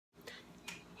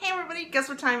everybody, guess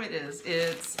what time it is?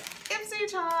 It's Ipsy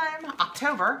time.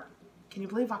 October. Can you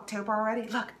believe October already?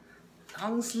 Look,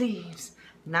 long sleeves,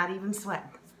 not even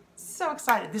sweating. So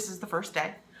excited. This is the first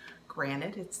day.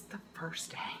 Granted, it's the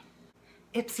first day.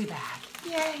 Ipsy bag,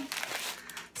 yay.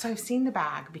 So I've seen the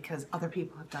bag because other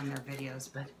people have done their videos,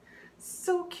 but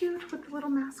so cute with the little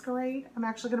masquerade. I'm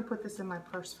actually gonna put this in my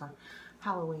purse for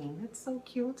Halloween. It's so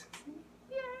cute.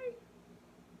 Yay.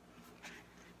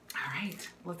 All right,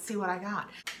 let's see what I got.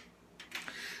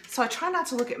 So I try not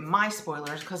to look at my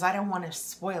spoilers because I don't want to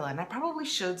spoil it, and I probably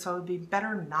should, so it would be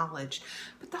better knowledge.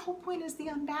 But the whole point is the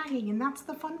unbagging, and that's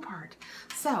the fun part.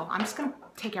 So I'm just gonna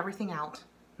take everything out.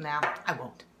 Now, I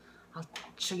won't. I'll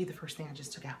show you the first thing I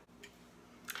just took out.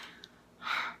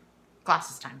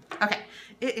 Glasses time. Okay,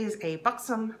 it is a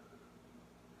Buxom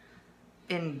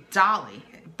in Dolly.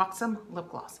 Buxom lip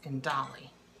gloss in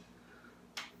Dolly.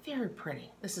 Very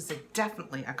pretty. This is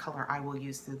definitely a color I will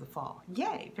use through the fall.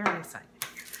 Yay, very excited.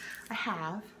 I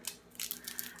have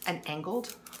an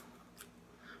angled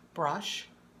brush.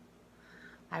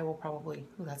 I will probably,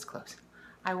 oh, that's close.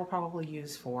 I will probably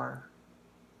use for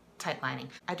tight lining.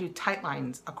 I do tight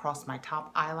lines across my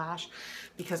top eyelash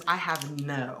because I have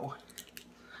no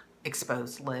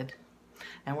exposed lid.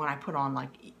 And when I put on like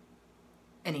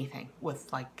anything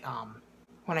with like,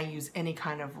 when I use any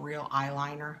kind of real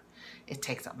eyeliner, it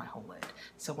takes up my whole lid.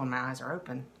 So when my eyes are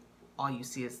open, all you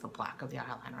see is the black of the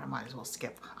eyeliner. I might as well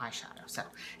skip eyeshadow. So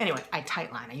anyway, I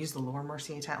tight line. I use the Laura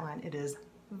Mercier tight line. It is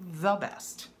the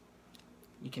best.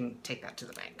 You can take that to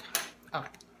the bank. Okay.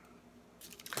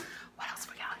 What else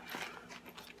we got?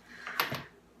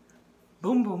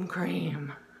 Boom Boom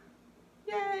Cream.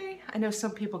 Yay. I know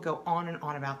some people go on and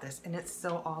on about this, and it's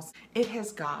so awesome. It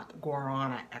has got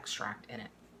guarana extract in it.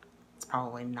 It's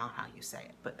probably not how you say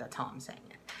it, but that's how I'm saying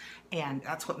it. And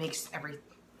that's what makes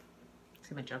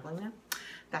see my juggling now?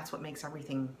 That's what makes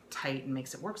everything tight and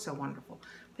makes it work so wonderful.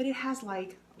 But it has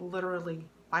like literally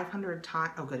 500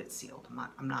 times, oh good, it's sealed.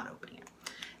 I'm not opening it.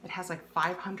 It has like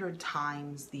 500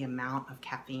 times the amount of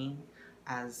caffeine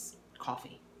as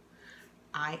coffee.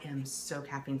 I am so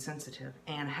caffeine sensitive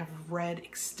and have read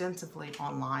extensively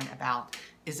online about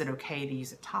is it okay to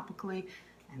use it topically,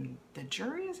 and the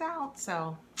jury is out,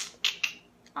 so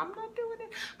I'm not doing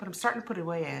it. But I'm starting to put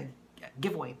away a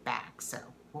giveaway bag, so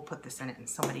we'll put this in it and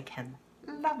somebody can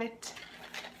love it.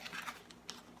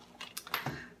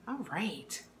 All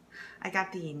right, I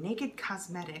got the Naked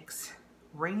Cosmetics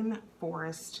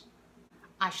Rainforest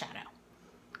eyeshadow.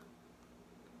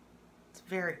 It's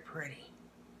very pretty.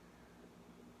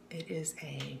 It is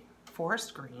a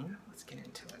forest green. Let's get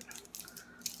into it.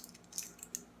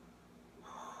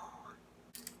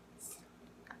 It's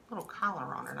got a little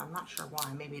collar on it. I'm not sure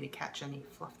why. Maybe to catch any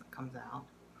fluff that comes out.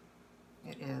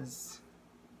 It's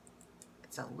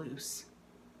a loose.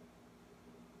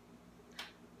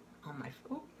 On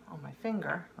my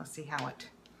finger. Let's see how it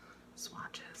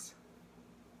swatches.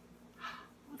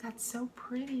 Oh, that's so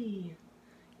pretty.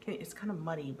 It's kind of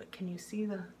muddy, but can you see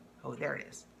the, oh, there it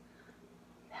is.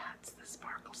 That's the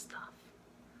sparkle stuff.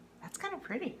 That's kind of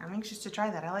pretty. I'm anxious to try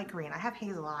that. I like green. I have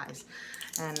hazel eyes,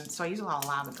 and so I use a lot of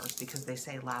lavenders because they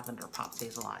say lavender pops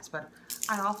hazel eyes, but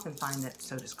I often find that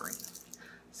so does green.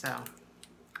 So,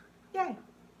 yay.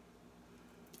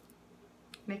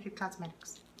 Naked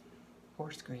Cosmetics.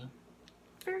 Forest green.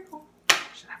 Very cool.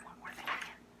 Should have one more thing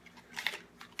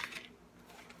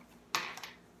here.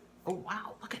 Oh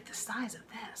wow, look at the size of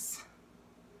this.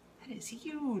 That is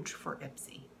huge for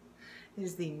Ipsy. It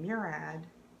is the Murad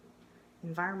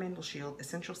Environmental Shield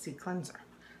Essential C Cleanser.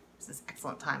 This is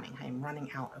excellent timing. I am running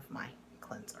out of my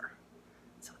cleanser,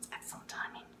 so it's excellent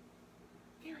timing.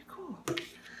 Very cool.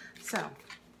 So,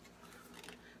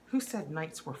 who said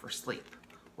nights were for sleep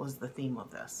was the theme of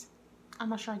this. I'm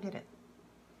not sure I get it.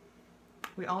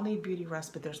 We all need beauty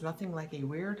rest, but there's nothing like a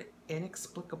weird,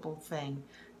 inexplicable thing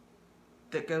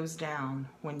that goes down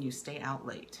when you stay out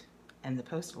late. And the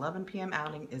post 11 p.m.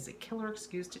 outing is a killer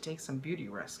excuse to take some beauty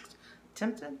risks.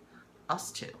 Tempted?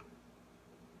 Us too.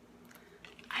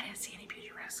 I didn't see any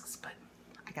beauty risks, but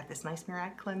I got this nice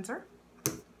Murad cleanser.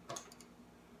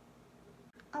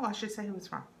 Oh, I should say who it's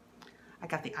from. I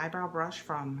got the eyebrow brush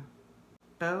from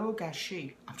Beau,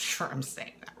 Gachis. I'm sure I'm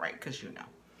saying that right, because you know.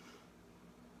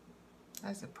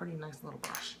 That's a pretty nice little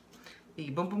brush.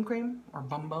 The Boom Boom Cream, or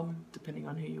Bum Bum, depending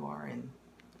on who you are and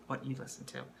what you listen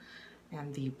to.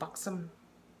 And the Buxom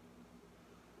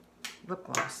lip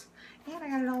gloss. And I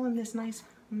got it all in this nice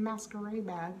masquerade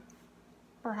bag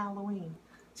for Halloween.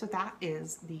 So that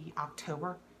is the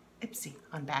October Ipsy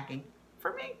unbagging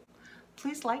for me.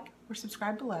 please like or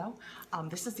subscribe below.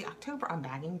 This is the October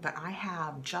unbagging, but I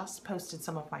have just posted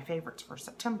some of my favorites for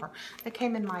September that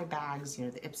came in my bags, you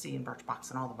know, the Ipsy and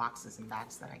Birchbox and all the boxes and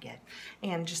bags that I get,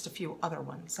 and just a few other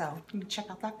ones. So you can check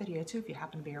out that video too if you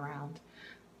happen to be around.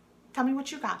 Tell me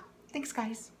what you got. Thanks,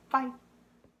 guys. Bye.